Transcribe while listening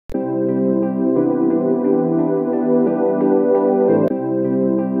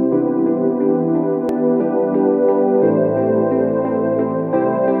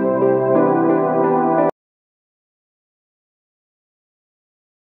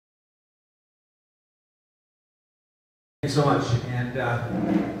Thank you so much, and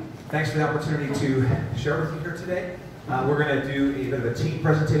thanks for the opportunity to share with you here today. We're going to do a bit of a team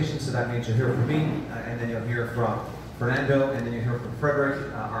presentation, so that means you'll hear from me, and then you'll hear from Fernando, and then you'll hear from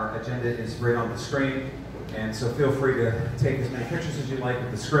Frederick. Our agenda is right on the screen, and so feel free to take as many pictures as you like of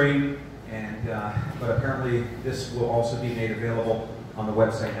the screen, and but apparently this will also be made available on the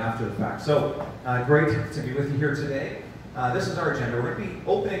website after the fact. So great to be with you here today. This is our agenda. We're going to be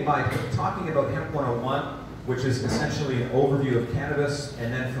opening by talking about Hemp 101, which is essentially an overview of cannabis,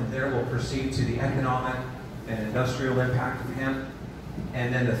 and then from there we'll proceed to the economic and industrial impact of hemp,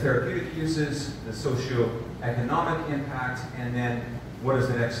 and then the therapeutic uses, the socio-economic impact, and then what is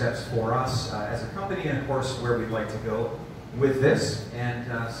the next steps for us as a company, and of course where we'd like to go with this. And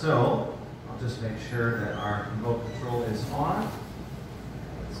so I'll just make sure that our remote control is on.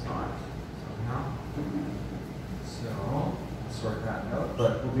 It's not somehow. So I'll sort that out,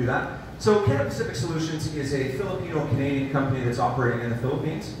 but we'll do that. So CannaPacific Solutions is a Filipino-Canadian company that's operating in the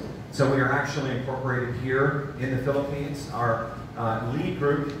Philippines. So we are actually incorporated here in the Philippines. Our lead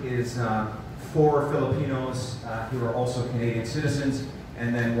group is 4 Filipinos who are also Canadian citizens,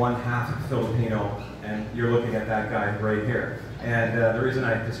 and then 1/2 Filipino, and you're looking at that guy right here. And the reason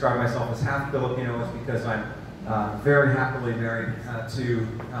I describe myself as half Filipino is because I'm very happily married to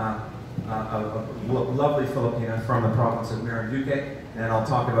a lovely Filipina from the province of Marinduque, and I'll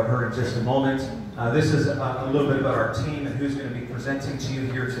talk about her in just a moment. This is a little bit about our team and who's going to be presenting to you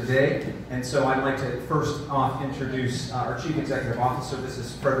here today. And so I'd like to first off introduce our Chief Executive Officer. This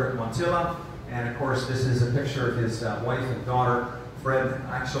is Frederick Montilla, and of course this is a picture of his wife and daughter. Fred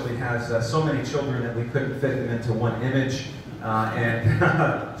actually has so many children that we couldn't fit them into one image. And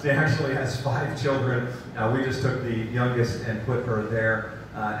she actually has 5 children. We just took the youngest and put her there.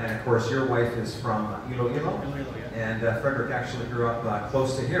 And of course, your wife is from Iloilo, and Frederick actually grew up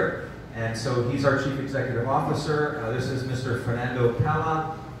close to here. And so he's our Chief Executive Officer. This is Mr. Fernando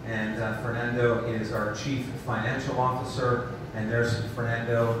Pala, and Fernando is our Chief Financial Officer. And there's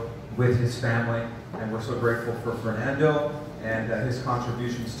Fernando with his family, and we're so grateful for Fernando and his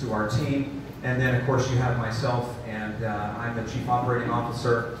contributions to our team. And then, of course, you have myself, and I'm the Chief Operating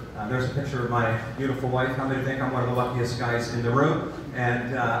Officer. There's a picture of my beautiful wife. How many think I'm one of the luckiest guys in the room?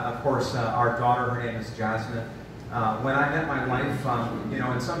 And, of course, our daughter, her name is Jasmine. When I met my wife, you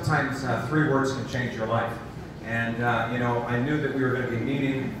know, and sometimes 3 words can change your life. And, you know, I knew that we were going to be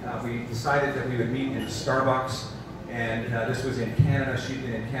meeting. We decided that we would meet in Starbucks, and this was in Canada. She'd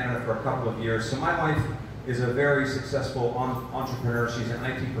been in Canada for a couple of years. So my wife is a very successful entrepreneur. She's an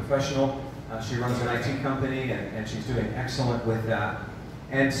IT professional. She runs an IT company, and she's doing excellent with that.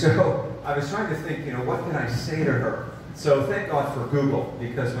 And so I was trying to think, you know, what can I say to her? So thank God for Google,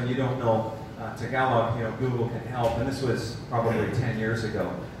 because when you don't know Tagalog, you know, Google can help. And this was probably 10 years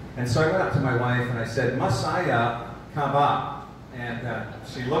ago. And so I went up to my wife and I said, "Masaya ka ba?" And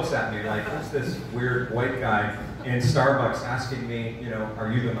she looks at me like, who's this weird white guy in Starbucks asking me, you know,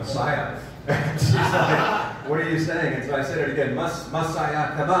 "Are you the Messiah?" And she's like, "What are you saying?" And so I said it again,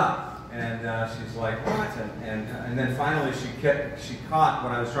 "Masaya ka ba?" And she's like, "What?" And then finally she caught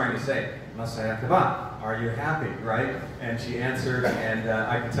what I was trying to say. "Masaya ka ba? Are you happy?" Right? And she answered, and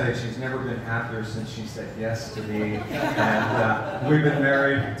I can tell you she's never been happier since she said yes to me. And we've been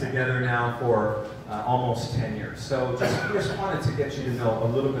married together now for almost 10 years. So just wanted to get you to know a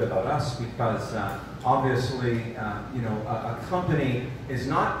little bit about us, because obviously, you know, a company is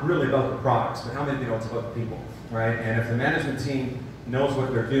not really about the products, but how many of you know it's about the people, right? And if the management team knows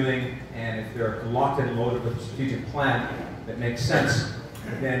what they're doing, and if they're locked and loaded with a strategic plan that makes sense,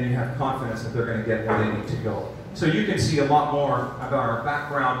 then you have confidence that they're going to get where they need to go. So you can see a lot more about our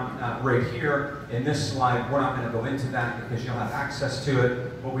background right here in this slide. We're not going to go into that because you'll have access to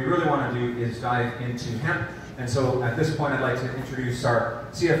it. What we really want to do is dive into hemp. And so at this point, I'd like to introduce our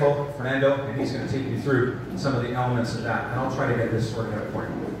CFO, Fernando, and he's going to take you through some of the elements of that. And I'll try to get this sorted out for you.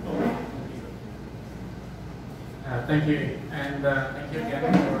 Thank you, and thank you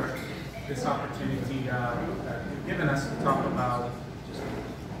again for this opportunity you've given us to talk about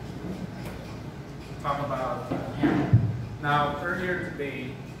hemp. Now, earlier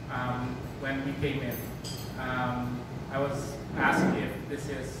today, when we came in, I was asked if this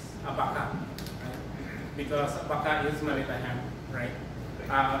is a baka, right? Because a baka is Malita hemp, right?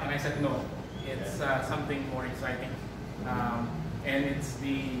 And I said no, it's something more exciting, and it's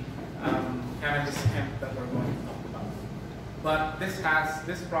the cannabis hemp that we're going to talk about. But this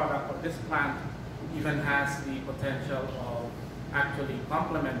product, or this plant, even has the potential of actually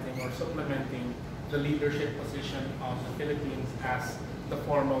complementing or supplementing the leadership position of the Philippines as the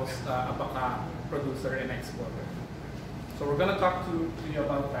foremost abaca producer and exporter. So we're going to talk to you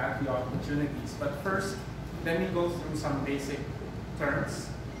about that, the opportunities. But first, Then he goes through some basic terms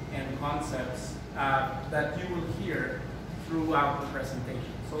and concepts that you will hear throughout the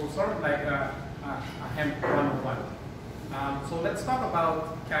presentation. So sort of like a hemp 101. So let's talk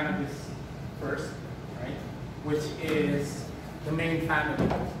about cannabis first, right? Which is the main family.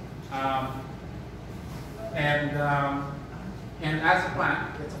 And as a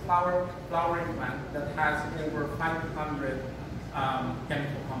plant, it's a flowering plant that has over 500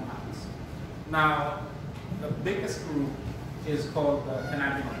 chemical compounds. Now, the biggest group is called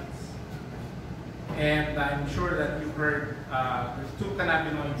cannabinoids. And I'm sure that you've heard there's two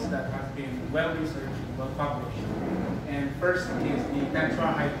cannabinoids that have been well researched and well published. And first is the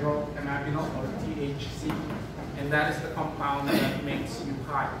tetrahydrocannabinol, or THC, and that is the compound that makes you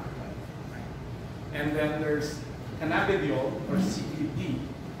high. And then there's cannabidiol, or CBD.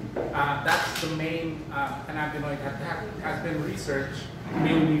 That's the main cannabinoid that has been researched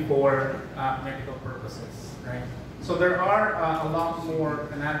mainly for medical purposes, right? So there are a lot more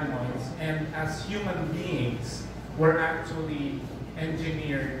cannabinoids, and as human beings, we're actually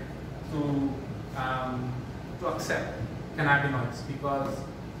engineered to accept cannabinoids because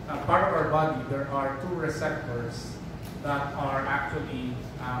part of our body, there are two receptors that are actually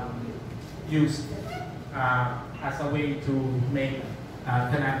used as a way to make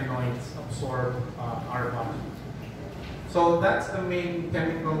cannabinoids absorb our body. So that's the main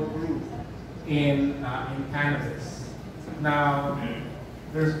chemical group in cannabis. Now,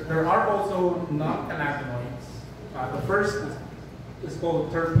 there are also non-cannabinoids. The first is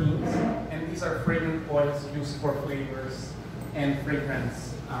called terpenes, and these are fragrant oils used for flavors and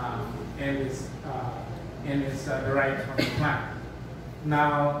fragrance, and is derived from the plant.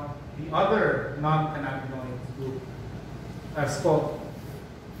 Now, the other non-cannabinoid group is called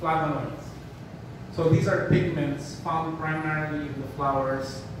flavonoids. So these are pigments found primarily in the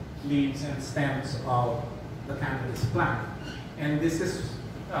flowers, leaves, and stems of the cannabis plant. And this is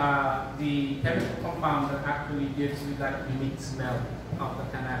the chemical compound that actually gives you that unique smell of the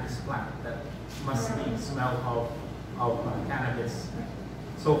cannabis plant, that musky smell of cannabis.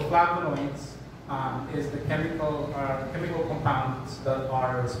 So flavonoids is the chemical compounds that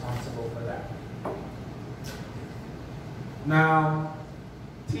are responsible for that. Now,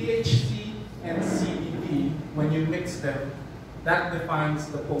 THC and CBD, when you mix them, that defines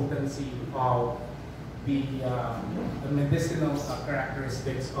the potency of the medicinal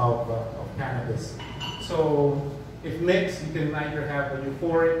characteristics of cannabis. So, if mixed, you can either have a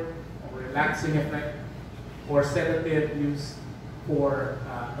euphoric or relaxing effect, or sedative use for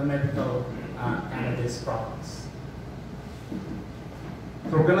the medical cannabis products.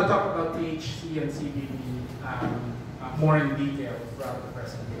 So we're going to talk about THC and CBD more in detail throughout the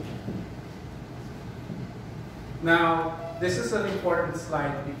presentation. Now, this is an important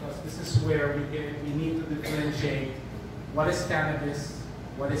slide because this is where we need to differentiate what is cannabis,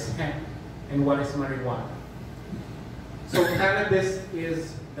 what is hemp, and what is marijuana. So cannabis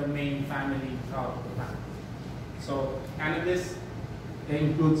is the main family of the plant. So cannabis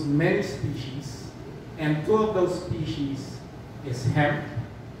includes many species, and two of those species is hemp,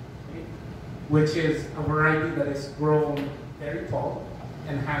 okay, which is a variety that is grown very tall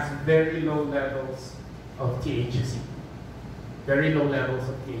and has very low levels of THC. Very low levels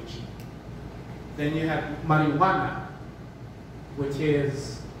of THC. Then you have marijuana, which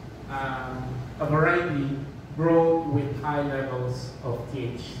is a variety grown with high levels of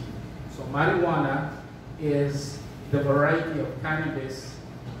THC. So marijuana is the variety of cannabis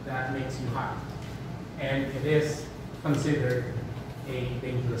that makes you high, and it is considered a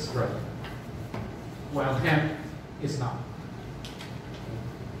dangerous drug, while hemp is not.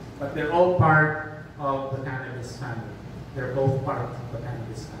 But they're all part of the cannabis family. They're both part of the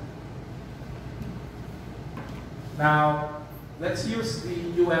cannabis family. Now, let's use the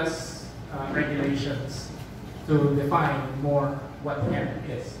US regulations to define more what hemp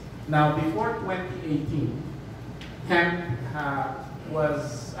is. Now, before 2018, hemp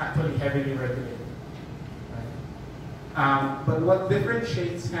was actually heavily regulated. Right? But what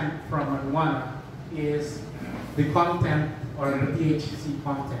differentiates hemp from marijuana is the content, or the THC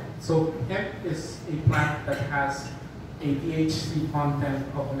content. So hemp is a plant that has a THC content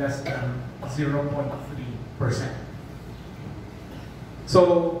of less than 0.3%.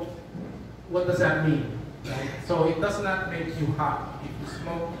 So what does that mean? Right? So it does not make you high. If you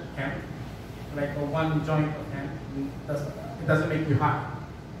smoke hemp, like a one joint of hemp, it doesn't make you high.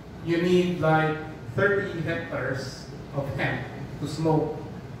 You need like 30 hectares of hemp to smoke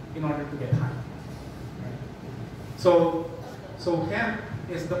in order to get high. Right? So hemp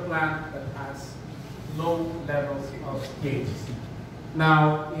is the plant that has low levels of THC.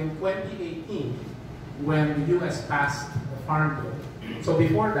 Now, in 2018, when the US passed the Farm Bill. So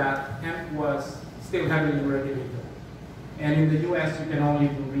before that, hemp was still heavily regulated. And in the US, you can only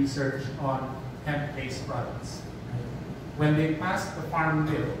do research on hemp-based products. When they passed the Farm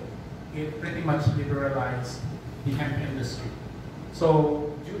Bill, it pretty much liberalized the hemp industry.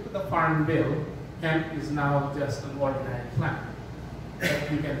 So due to the Farm Bill, hemp is now just an ordinary plant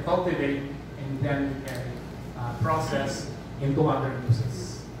that you can cultivate and then you can process into other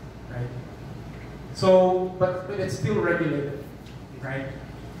uses, right? So, but it's still regulated, right?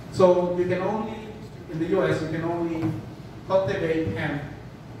 So you can only, in the US, you can only cultivate hemp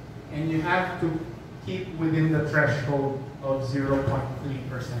and you have to keep within the threshold of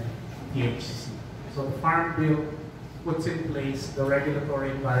 0.3% THC. So the Farm Bill puts in place the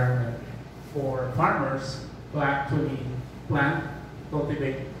regulatory environment for farmers to actually plant,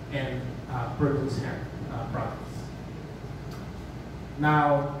 cultivate, and produce hemp products.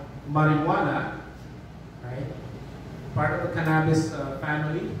 Now, marijuana, right, part of the cannabis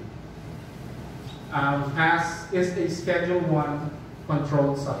family, is a Schedule I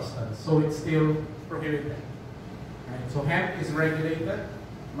controlled substance, so it's still prohibited. Right? So hemp is regulated,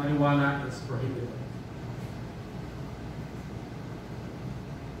 marijuana is prohibited.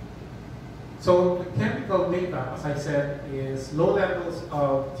 So the chemical makeup, as I said, is low levels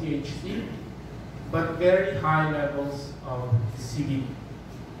of THC, but very high levels of CBD.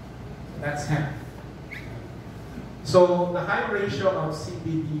 That's hemp. So the high ratio of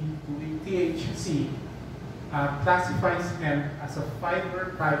CBD to THC classifies hemp as a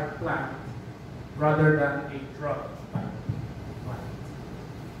fiber type plant rather than a drug type plant.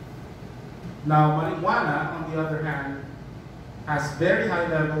 Now marijuana, on the other hand, has very high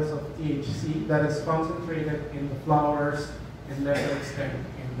levels of THC that is concentrated in the flowers and lesser extent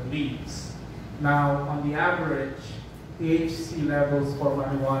in the leaves. Now, on the average, THC levels for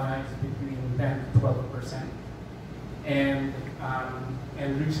marijuana is between 10 to 12%. And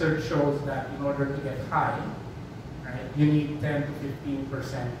research shows that in order to get high, right, you need 10 to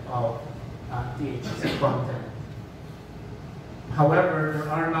 15% of THC content. However, there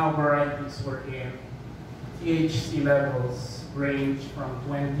are now varieties wherein THC levels range from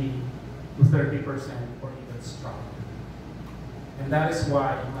 20 to 30% or even stronger. And that is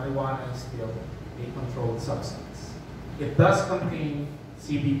why marijuana is still a controlled substance. It does contain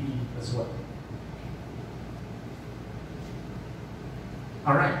CBD as well.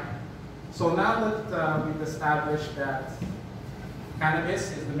 All right, so now that we've established that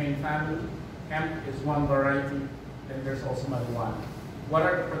cannabis is the main family, hemp is one variety, then there's also marijuana. What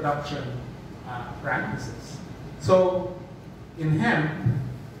are the production practices? So in hemp,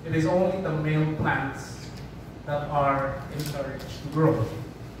 it is only the male plants that are encouraged to grow.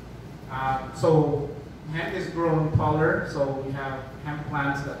 So hemp is grown taller, so we have hemp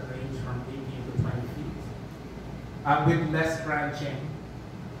plants that range from 18 to 20 feet with less branching.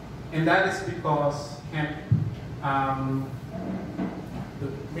 And that is because hemp, the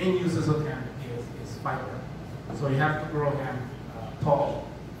main uses of hemp is fiber. So you have to grow hemp tall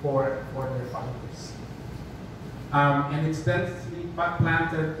for their fibers. And it's densely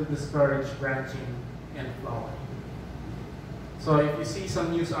planted to discourage branching and flowering. So if you see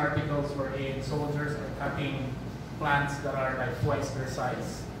some news articles wherein soldiers are cutting plants that are like twice their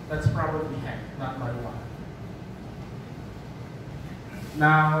size, that's probably hemp, not marijuana.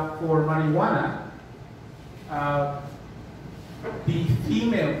 Now, for marijuana, the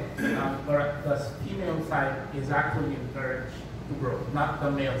female side is actually encouraged to grow, not the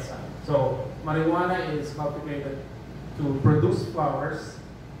male side. So marijuana is cultivated to produce flowers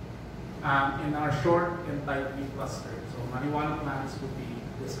and are short and tightly clustered. So marijuana plants would be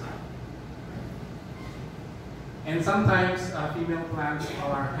this high. And sometimes female plants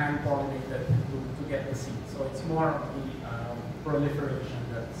are hand pollinated to get the seed. So it's more of the proliferation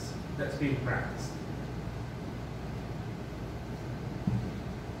that's being practiced.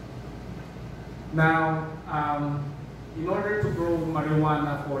 Now, in order to grow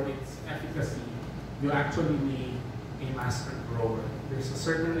marijuana for its efficacy, you actually need a master grower. There's a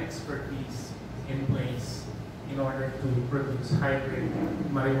certain expertise in place in order to produce high-grade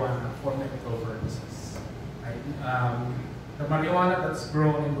marijuana for medical purposes. Right? The marijuana that's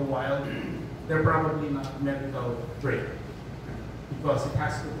grown in the wild, they're probably not medical grade because it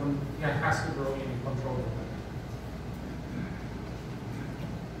has to grow in a controlled environment.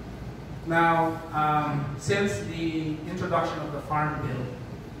 Now, since the introduction of the Farm Bill,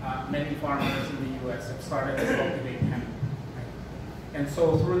 many farmers in the U.S. have started to cultivate hemp. Right? And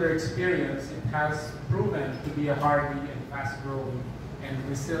so through their experience, it has proven to be a hardy and fast-growing and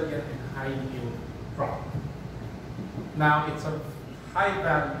resilient and high-yield crop. Now, it's of high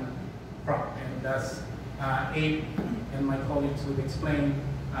value crop, and thus Abe and my colleagues would explain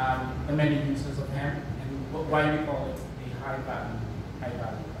the many uses of hemp and why we call it a high value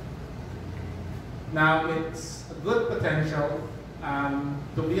crop. Now, it's a good potential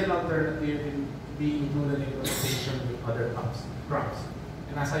to be an alternative and to be included in rotation with other crops.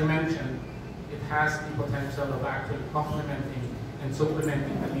 And as I mentioned, it has the potential of actually complementing and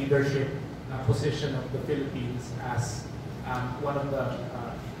supplementing the leadership position of the Philippines as one of the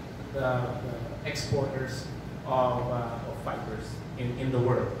exporters of fibers in the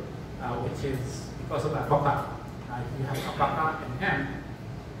world, which is because of abaca. If you have abaca and hemp,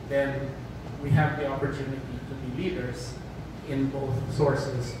 then we have the opportunity to be leaders in both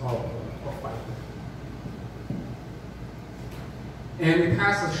sources of fiber. And it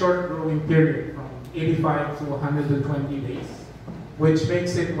has a short growing period from 85 to 120 days, which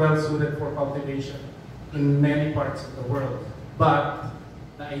makes it well suited for cultivation in many parts of the world. But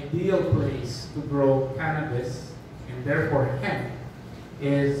the ideal place to grow cannabis, and therefore hemp,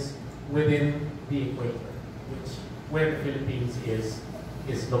 is within the equator, where the Philippines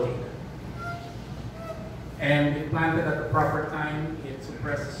is located. And if planted at the proper time, it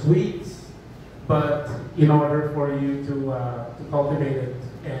suppresses weeds, but in order for you to cultivate it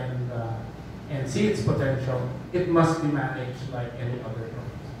and see its potential, it must be managed like any other crop.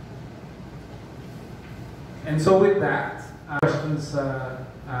 And so with that, questions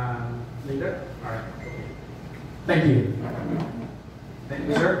later? All right. Okay. Thank you. Thank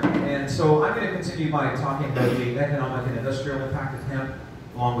you, sir. And so I'm going to continue by talking about the economic and industrial impact of hemp,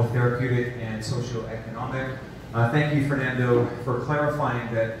 along with therapeutic and socioeconomic. Thank you, Fernando, for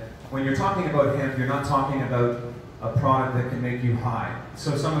clarifying that when you're talking about hemp, you're not talking about a product that can make you high.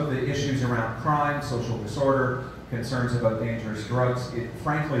 So some of the issues around crime, social disorder, concerns about dangerous drugs, it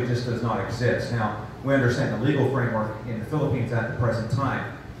frankly just does not exist. Now, we understand the legal framework in the Philippines at the present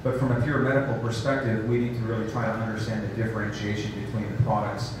time, but from a pure medical perspective, we need to really try to understand the differentiation between the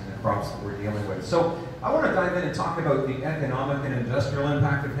products and the crops that we're dealing with. So I want to dive in and talk about the economic and industrial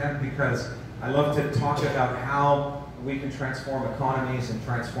impact of hemp, because I love to talk about how we can transform economies and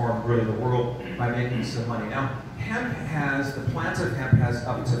transform really the world by making some money. Now, the plant of hemp has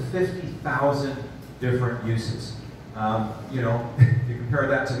up to 50,000 different uses. You know, if you compare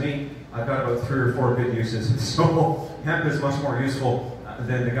that to me, I've got about 3 or 4 good uses. So hemp is much more useful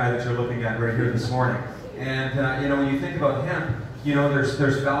than the guy that you're looking at right here this morning. And you know, when you think about hemp, you know,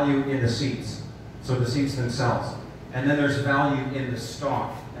 there's value in the seeds, so the seeds themselves. And then there's value in the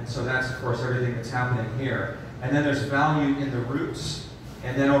stalk, and so that's, of course, everything that's happening here. And then there's value in the roots,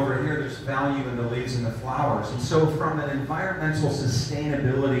 and then over here there's value in the leaves and the flowers. And so from an environmental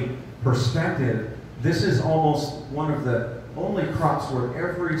sustainability perspective, this is almost one of the only crops where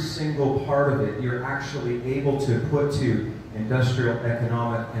every single part of it you're actually able to put to industrial,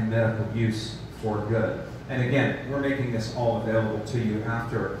 economic, and medical use for good. And again, we're making this all available to you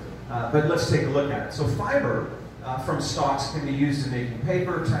after. But let's take a look at it. So fiber from stalks can be used in making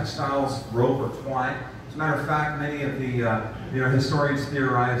paper, textiles, rope, or twine. As a matter of fact, many of the historians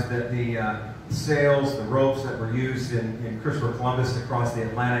theorize that the sails, the ropes that were used in Christopher Columbus to cross the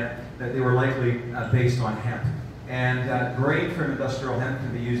Atlantic, that they were likely based on hemp. And grain from industrial hemp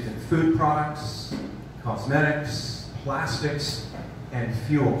can be used in food products, cosmetics, plastics, and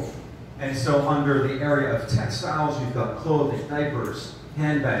fuel. And so under the area of textiles, you've got clothing, diapers,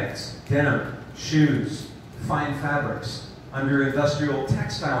 handbags, denim, shoes, fine fabrics. Under industrial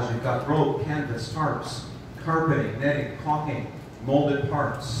textiles, you've got rope, canvas, tarps, carpeting, netting, caulking, molded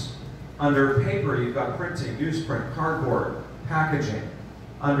parts. Under paper, you've got printing, newsprint, cardboard, packaging.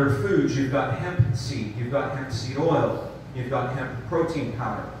 Under foods, you've got hemp seed, you've got hemp seed oil, you've got hemp protein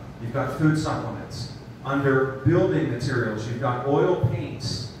powder, you've got food supplements. Under building materials, you've got oil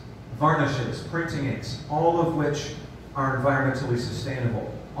paints, varnishes, printing inks, all of which are environmentally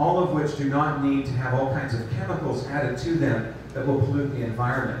sustainable, all of which do not need to have all kinds of chemicals added to them that will pollute the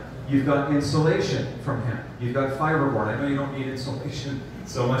environment. You've got insulation from hemp. You've got fiberboard. I know you don't need insulation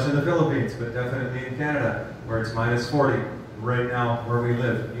so much in the Philippines, but definitely in Canada, where it's -40 right now where we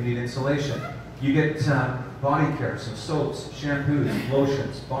live. You need insulation. You get body care, so soaps, shampoos,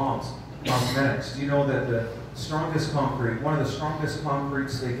 lotions, balms, cosmetics. Do you know that the strongest concrete, one of the strongest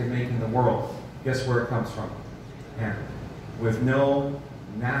concretes they can make in the world, guess where it comes from? Hemp. With no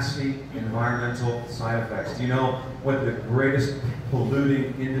nasty environmental side effects. Do you know what the greatest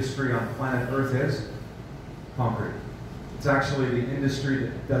polluting industry on planet Earth is? Concrete. It's actually the industry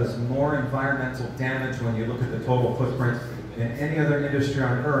that does more environmental damage when you look at the total footprint than any other industry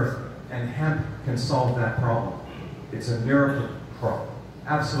on Earth, and hemp can solve that problem. It's a miracle crop.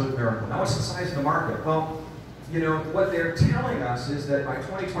 Absolute miracle. Now, what's the size of the market? Well, what they're telling us is that by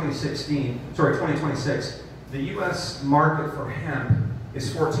 2026, the U.S. market for hemp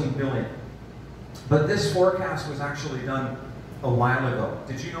is 14 billion. But this forecast was actually done a while ago.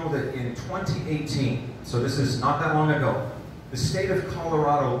 Did you know that in 2018, so this is not that long ago, the state of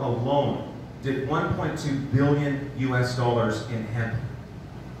Colorado alone did 1.2 billion US dollars in hemp.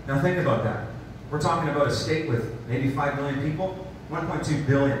 Now think about that. We're talking about a state with maybe 5 million people, 1.2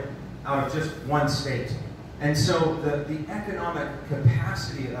 billion out of just one state. And so the economic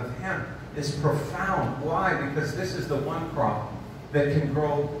capacity of hemp is profound. Why? Because this is the one crop that can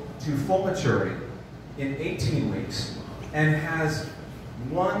grow to full maturity in 18 weeks and has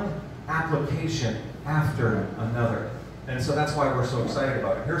one application after another. And so that's why we're so excited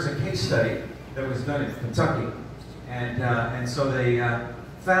about it. Here's a case study that was done in Kentucky. And so they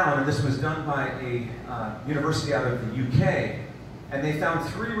found, and this was done by a university out of the UK, and they found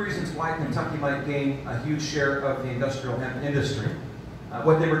 3 reasons why Kentucky might gain a huge share of the industrial hemp industry.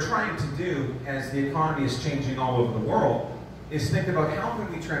 What they were trying to do, as the economy is changing all over the world, is think about how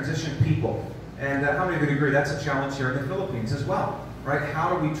can we transition people. And how many would agree that's a challenge here in the Philippines as well, right?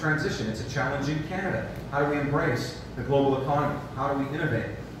 How do we transition? It's a challenge in Canada. How do we embrace the global economy? How do we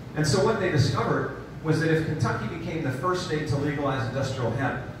innovate? And so what they discovered was that if Kentucky became the first state to legalize industrial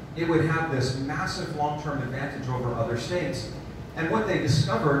hemp, it would have this massive long-term advantage over other states. And what they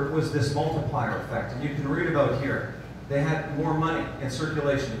discovered was this multiplier effect, and you can read about here. They had more money in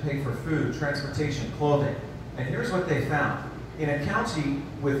circulation to pay for food, transportation, clothing. And here's what they found. In a county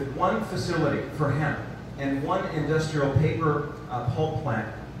with one facility for hemp and one industrial paper pulp plant,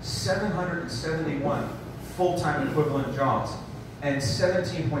 771 full-time equivalent jobs and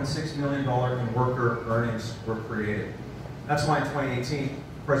 $17.6 million in worker earnings were created. That's why in 2018,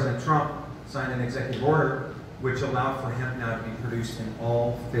 President Trump signed an executive order which allowed for hemp now to be produced in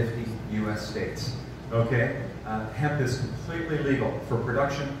all 50 US states. Okay? Hemp is completely legal for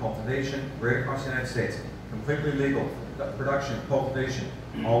production, cultivation, right across the United States. Completely legal for production, cultivation,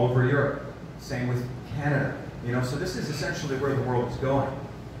 all over Europe. Same with Canada. So this is essentially where the world is going.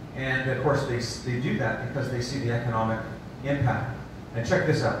 And of course they do that because they see the economic impact. And check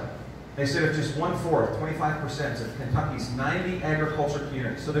this out. They said if just 1/4, 25% of Kentucky's 90 agriculture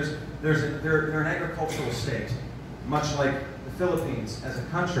communities, so they're an agricultural state, much like the Philippines as a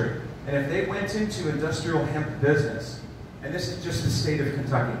country, and if they went into industrial hemp business, and this is just the state of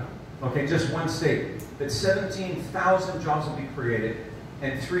Kentucky, okay, just one state, that 17,000 jobs would be created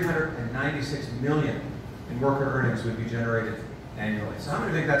and 396 million in worker earnings would be generated annually. So how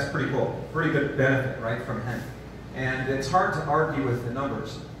many think that's pretty cool? Pretty good benefit, right, from hemp. And it's hard to argue with the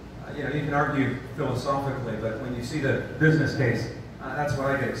numbers. You can argue philosophically, but when you see the business case, that's what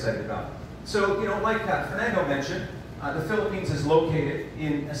I get excited about. So, like Fernando mentioned, the Philippines is located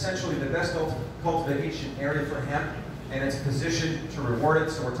in essentially the best cultivation area for hemp, and it's positioned to reward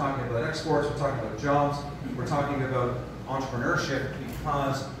it. So we're talking about exports, we're talking about jobs, we're talking about entrepreneurship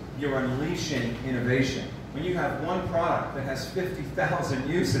because you're unleashing innovation. When you have one product that has 50,000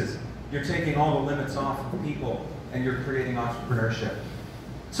 uses, you're taking all the limits off of people and you're creating entrepreneurship.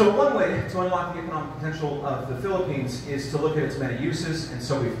 So one way to unlock the economic potential of the Philippines is to look at its many uses, and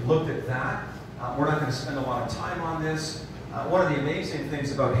so we've looked at that. We're not going to spend a lot of time on this. One of the amazing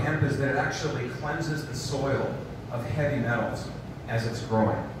things about hemp is that it actually cleanses the soil of heavy metals as it's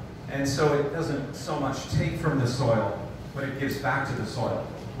growing. And so it doesn't so much take from the soil, but it gives back to the soil,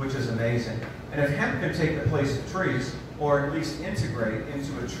 which is amazing. And if hemp can take the place of trees, or at least integrate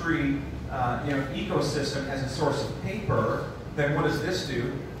into a tree ecosystem as a source of paper, then what does this do?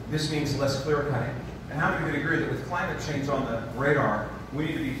 This means less clear cutting. And how many would agree that with climate change on the radar, we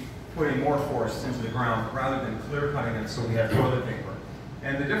need to be putting more forests into the ground rather than clear cutting it so we have toilet paper?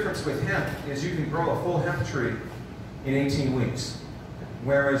 And the difference with hemp is you can grow a full hemp tree in 18 weeks.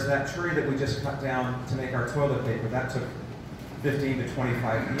 Whereas that tree that we just cut down to make our toilet paper, that took 15 to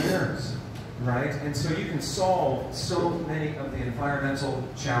 25 years, right? And so you can solve so many of the environmental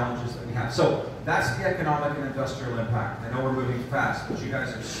challenges that we have. So that's the economic and industrial impact. I know we're moving fast, but you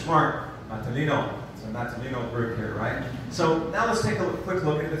guys are smart. Matalino, it's a Matalino group here, right? So now let's take a quick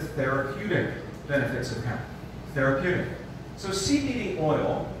look at the therapeutic benefits of hemp. Therapeutic. So CBD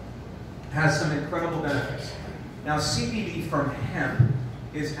oil has some incredible benefits. Now CBD from hemp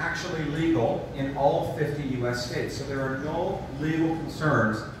is actually legal in all 50 US states. So there are no legal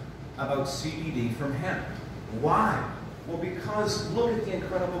concerns about CBD from hemp. Why? Well, because look at the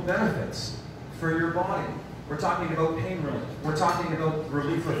incredible benefits for your body. We're talking about pain relief. We're talking about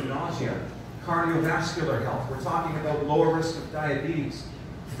relief of nausea, cardiovascular health. We're talking about lower risk of diabetes.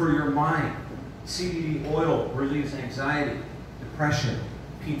 For your mind, CBD oil relieves anxiety, depression,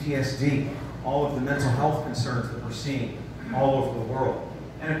 PTSD. all of the mental health concerns that we're seeing all over the world.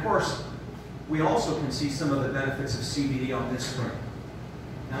 And of course, we also can see some of the benefits of CBD on this screen.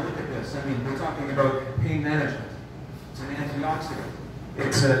 Now look at this. I mean, we're talking about pain management. It's an antioxidant.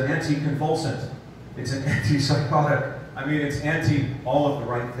 It's an anticonvulsant. It's an antipsychotic. I mean, it's anti all of the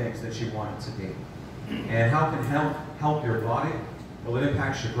right things that you want it to be. And how can hemp help your body? Well, it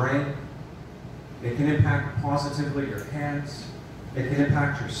impacts your brain. It can impact positively your hands. It can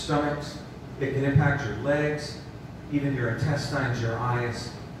impact your stomachs. It can impact your legs, even your intestines, your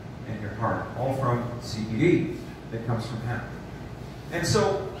eyes, and your heart. All from CBD that comes from hemp. And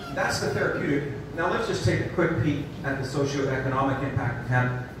so that's the therapeutic. Now let's just take a quick peek at the socioeconomic impact of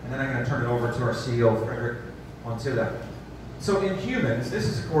hemp, and then I'm going to turn it over to our CEO, Frederick, onto that. So in humans, this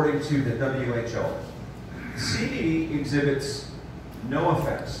is according to the WHO. CBD exhibits no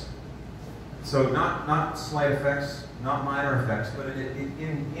effects. So not slight effects, not minor effects, but it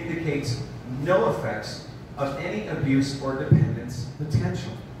indicates no effects of any abuse or dependence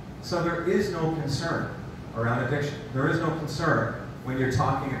potential. So there is no concern around addiction. There is no concern when you're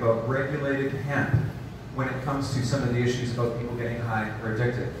talking about regulated hemp when it comes to some of the issues about people getting high or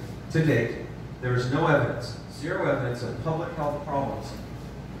addicted. To date, there is no evidence, zero evidence of public health problems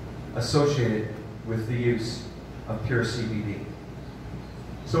associated with the use of pure CBD.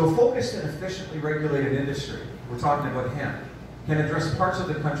 So a focused and efficiently regulated industry, we're talking about hemp, can address parts of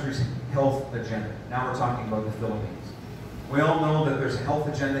the country's health agenda. Now we're talking about the Philippines. We all know that there's a health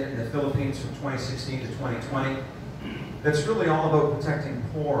agenda in the Philippines from 2016 to 2020 that's really all about protecting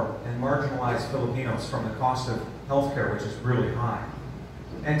poor and marginalized Filipinos from the cost of healthcare, which is really high.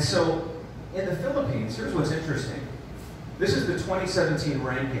 And so in the Philippines, here's what's interesting. This is the 2017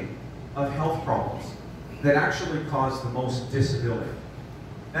 ranking of health problems that actually cause the most disability.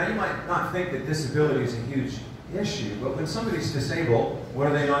 Now you might not think that disability is a huge issue, but when somebody's disabled, what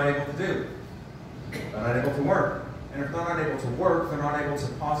are they not able to do? They're not able to work. And if they're not able to work, they're not able to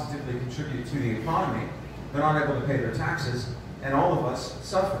positively contribute to the economy. They're not able to pay their taxes, and all of us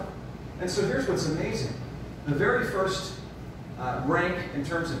suffer. And so here's what's amazing. The very first rank in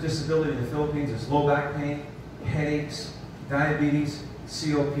terms of disability in the Philippines is low back pain, headaches, diabetes,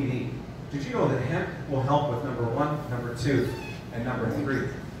 COPD. Did you know that hemp will help with number 1, number 2, and number 3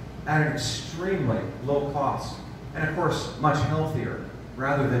 at an extremely low cost, and of course much healthier,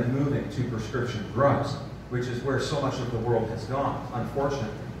 rather than moving to prescription drugs, which is where so much of the world has gone, unfortunately.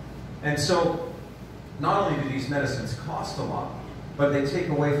 And so not only do these medicines cost a lot, but they take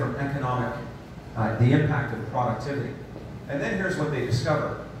away from economic, the impact of productivity. And then here's what they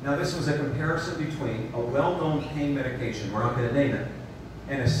discovered. Now this was a comparison between a well-known pain medication, we're not going to name it,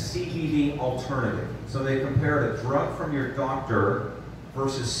 and a CBD alternative. So they compared a drug from your doctor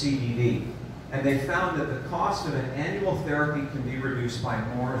versus CBD. And they found that the cost of an annual therapy can be reduced by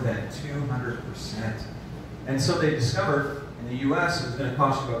more than 200%. And so they discovered in the US it was going to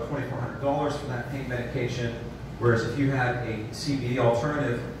cost you about $2,400 for that pain medication, whereas if you had a CBD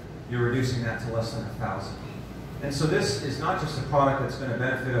alternative, you're reducing that to less than $1,000. And so this is not just a product that's going to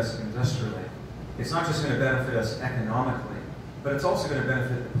benefit us industrially. It's not just going to benefit us economically, but it's also going to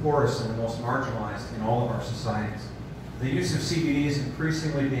benefit the poorest and the most marginalized in all of our societies. The use of CBD is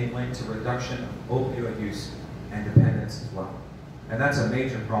increasingly being linked to reduction of opioid use and dependence as well. And that's a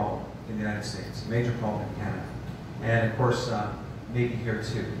major problem in the United States, a major problem in Canada. And of course, maybe here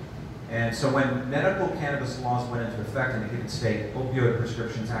too. And so when medical cannabis laws went into effect in a given state, opioid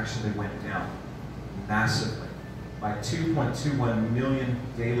prescriptions actually went down massively by 2.21 million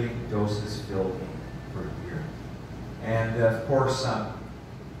daily doses filled per year. And of course,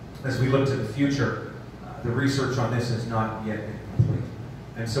 as we look to the future, the research on this has not yet been complete.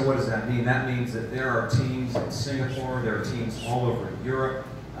 And so what does that mean? That means that there are teams in Singapore, there are teams all over Europe.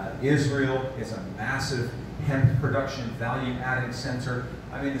 Israel is a massive hemp production value-adding center.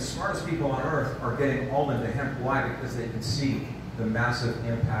 I mean, the smartest people on earth are getting all into hemp. Why? Because they can see the massive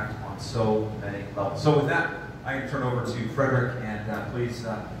impact on so many levels. So with that, I can turn over to Frederick, and please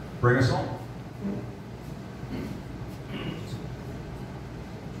bring us home.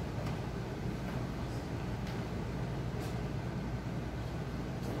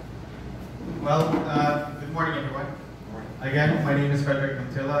 Well, good morning, everyone. Again, my name is Frederick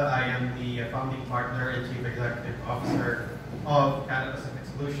Montilla. I am the founding partner and Chief Executive Officer of CannaPacific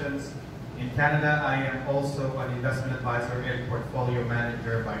Solutions. In Canada, I am also an investment advisor and portfolio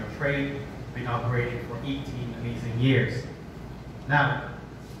manager by trade. Been operating for 18 amazing years. Now,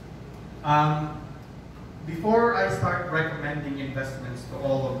 before I start recommending investments to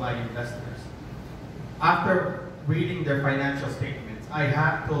all of my investors, after reading their financial statements, I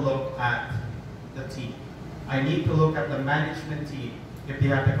have to look at the team. I need to look at the management team if they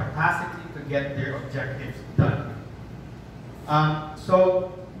have the capacity to get their objectives done.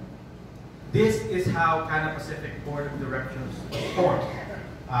 So this is how CannaPacific Board of Directors was formed.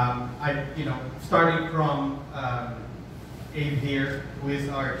 Starting from Abe here, who is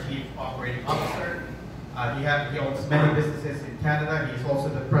our Chief Operating Officer. He owns many businesses in Canada. He's also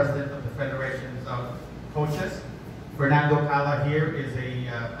the President of the Federations of Coaches. Fernando Cala here is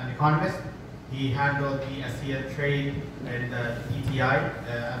an economist. He handled the ASEAN trade and ETI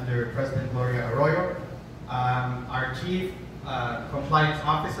under President Gloria Arroyo. Our Chief Compliance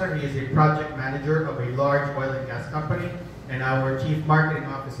Officer, he is a project manager of a large oil and gas company. And our Chief Marketing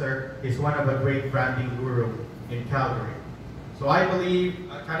Officer is one of a great branding guru in Calgary. So I believe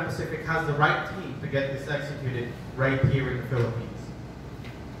CannaPacific has the right team to get this executed right here in the Philippines.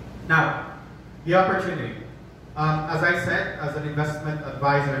 Now, the opportunity. As I said, as an investment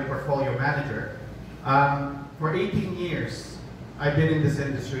advisor and portfolio manager, for 18 years, I've been in this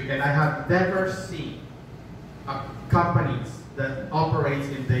industry, and I have never seen companies that operates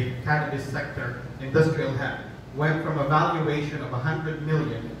in the cannabis sector, industrial hemp, went from a valuation of $100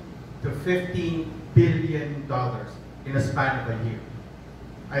 million to $15 billion in a span of a year.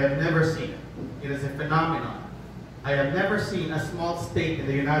 I have never seen it. It is a phenomenon. I have never seen a small state in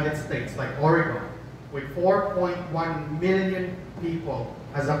the United States like Oregon, with 4.1 million people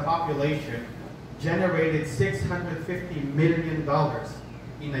as a population, generated $650 million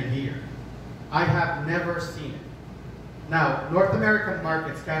in a year. I have never seen it. Now, North American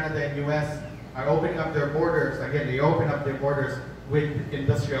markets, Canada and US, are opening up their borders. Again, they open up their borders with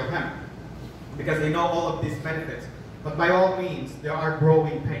industrial hemp because they know all of these benefits. But by all means, there are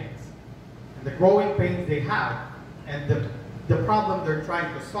growing pains. And the growing pains they have, and the problem they're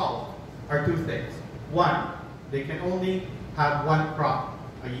trying to solve, are two things. One, they can only have one crop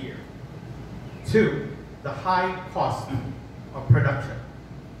a year. Two, the high cost of production.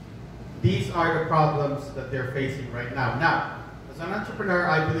 These are the problems that they're facing right now. Now, as an entrepreneur,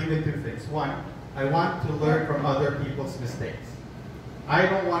 I believe in two things. One, I want to learn from other people's mistakes. I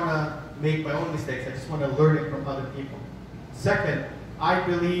don't want to make my own mistakes. I just want to learn it from other people. Second, I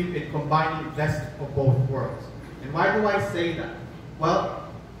believe in combining the best of both worlds. And why do I say that? Well,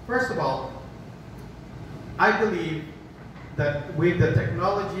 first of all, I believe that with the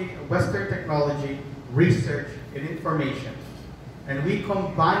technology, Western technology, research, and information, and we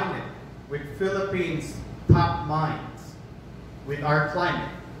combine it with Philippines' top minds, with our climate,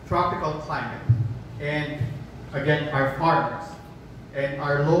 tropical climate, and again, our farmers, and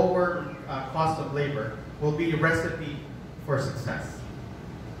our lower cost of labor will be a recipe for success.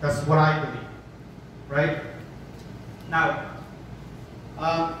 That's what I believe, right? Now,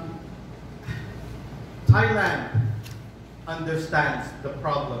 Thailand understands the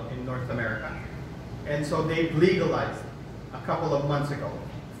problem in North America, and so they've legalized a couple of months ago,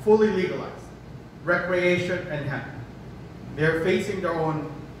 fully legalized, recreation and hemp. They're facing their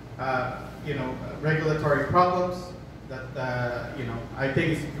own, regulatory problems that, I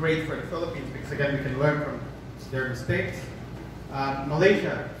think is great for the Philippines because, again, we can learn from their mistakes.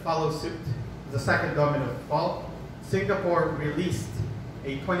 Malaysia follows suit, the second domino to fall. Singapore released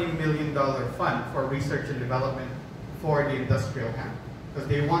a $20 million fund for research and development for the industrial hemp because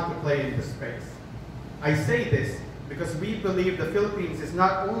they want to play in this space. I say this because we believe the Philippines is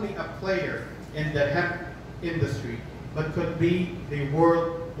not only a player in the hemp industry, but could be the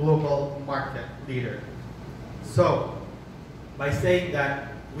world global market leader. So, by saying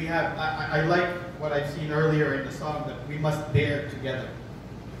that, we have, I like what I've seen earlier in the song, that we must dare together,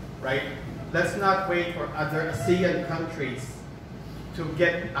 right? Let's not wait for other ASEAN countries to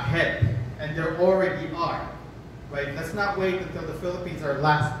get ahead, and they already are, right? Let's not wait until the Philippines are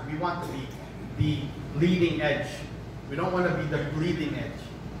last. We want to be the leading edge. We don't want to be the bleeding edge,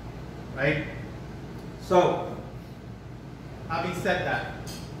 right? So, having said that,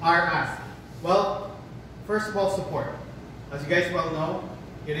 our ask, well, first of all, support. As you guys well know,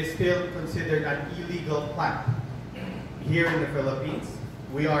 it is still considered an illegal plant here in the Philippines.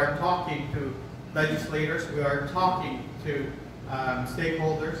 We are talking to legislators, we are talking to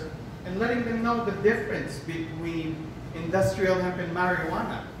stakeholders, and letting them know the difference between industrial hemp and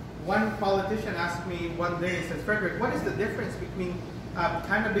marijuana. One politician asked me one day, he said, "Frederick, what is the difference between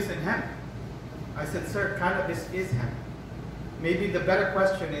cannabis and hemp?" I said, "Sir, cannabis is hemp." Maybe the better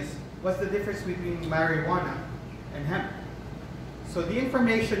question is, what's the difference between marijuana and hemp? So the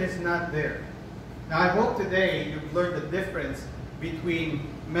information is not there. Now I hope today you've learned the difference between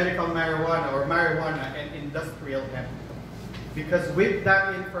medical marijuana or marijuana and industrial hemp. Because with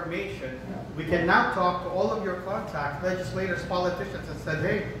that information, we can now talk to all of your contacts, legislators, politicians, and said,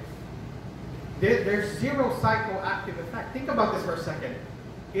 hey, there's zero psychoactive effect. Think about this for a second.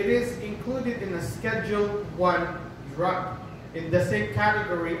 It is included in a Schedule 1 drug in the same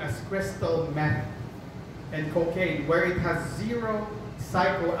category as crystal meth and cocaine, where it has zero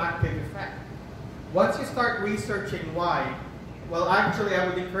psychoactive effect. Once you start researching why, well, actually, I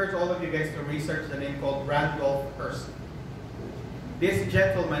would encourage all of you guys to research the name called Randolph Hearst. This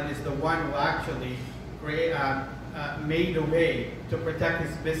gentleman is the one who actually made a way to protect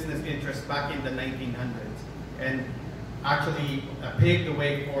his business interests back in the 1900s, and actually paved the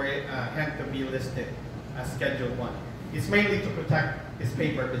way for hemp to be listed as Schedule 1. It's mainly to protect his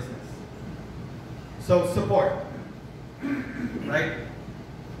paper business. So support, right?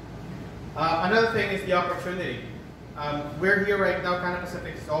 Another thing is the opportunity. We're here right now.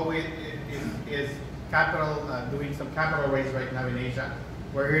 CannaPacific is doing some capital raise right now in Asia.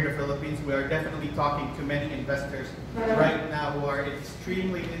 We're here in the Philippines. We are definitely talking to many investors right now who are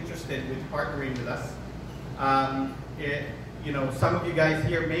extremely interested with partnering with us. Some of you guys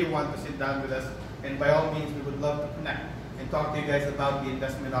here may want to sit down with us, and by all means, we would love to connect and talk to you guys about the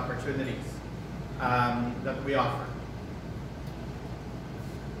investment opportunities that we offer.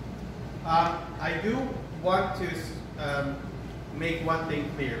 I do want to make one thing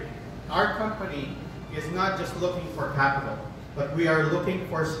clear. Our company is not just looking for capital, but we are looking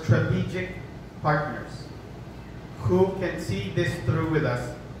for strategic partners who can see this through with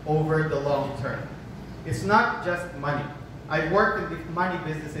us over the long term. It's not just money. I've worked in the money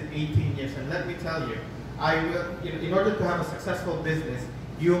business in 18 years, and let me tell you, in order to have a successful business,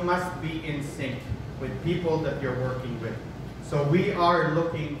 you must be in sync with people that you're working with. So we are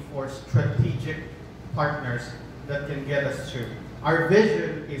looking for strategic partners that can get us through. Our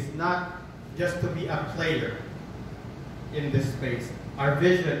vision is not just to be a player in this space. Our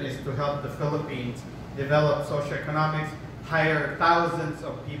vision is to help the Philippines develop socioeconomics, hire thousands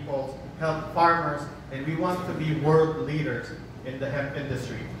of people, help farmers, and we want to be world leaders in the hemp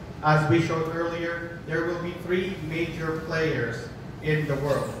industry. As we showed earlier, there will be 3 major players in the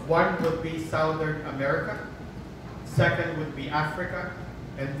world. One would be Southern America, second would be Africa,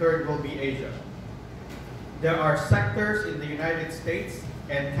 and third will be Asia. There are sectors in the United States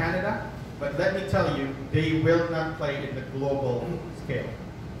and Canada, but let me tell you, they will not play in the global scale.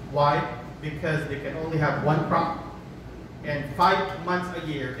 Why? Because they can only have one crop, and 5 months a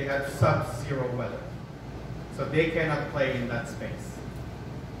year they have sub-zero weather. So they cannot play in that space,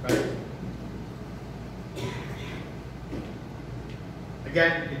 right?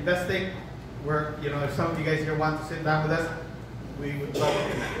 Again, investing, if some of you guys here want to sit down with us, we would love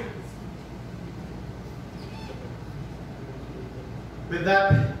to connect. With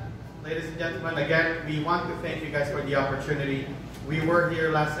that, ladies and gentlemen, again, we want to thank you guys for the opportunity. We were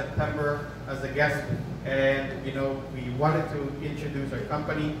here last September as a guest, and we wanted to introduce our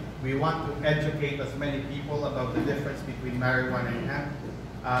company. We want to educate as many people about the difference between marijuana and hemp.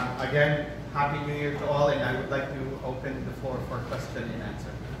 Again, Happy New Year to all, and I would like to open the floor for question and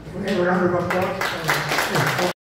answer. Okay, a round of applause.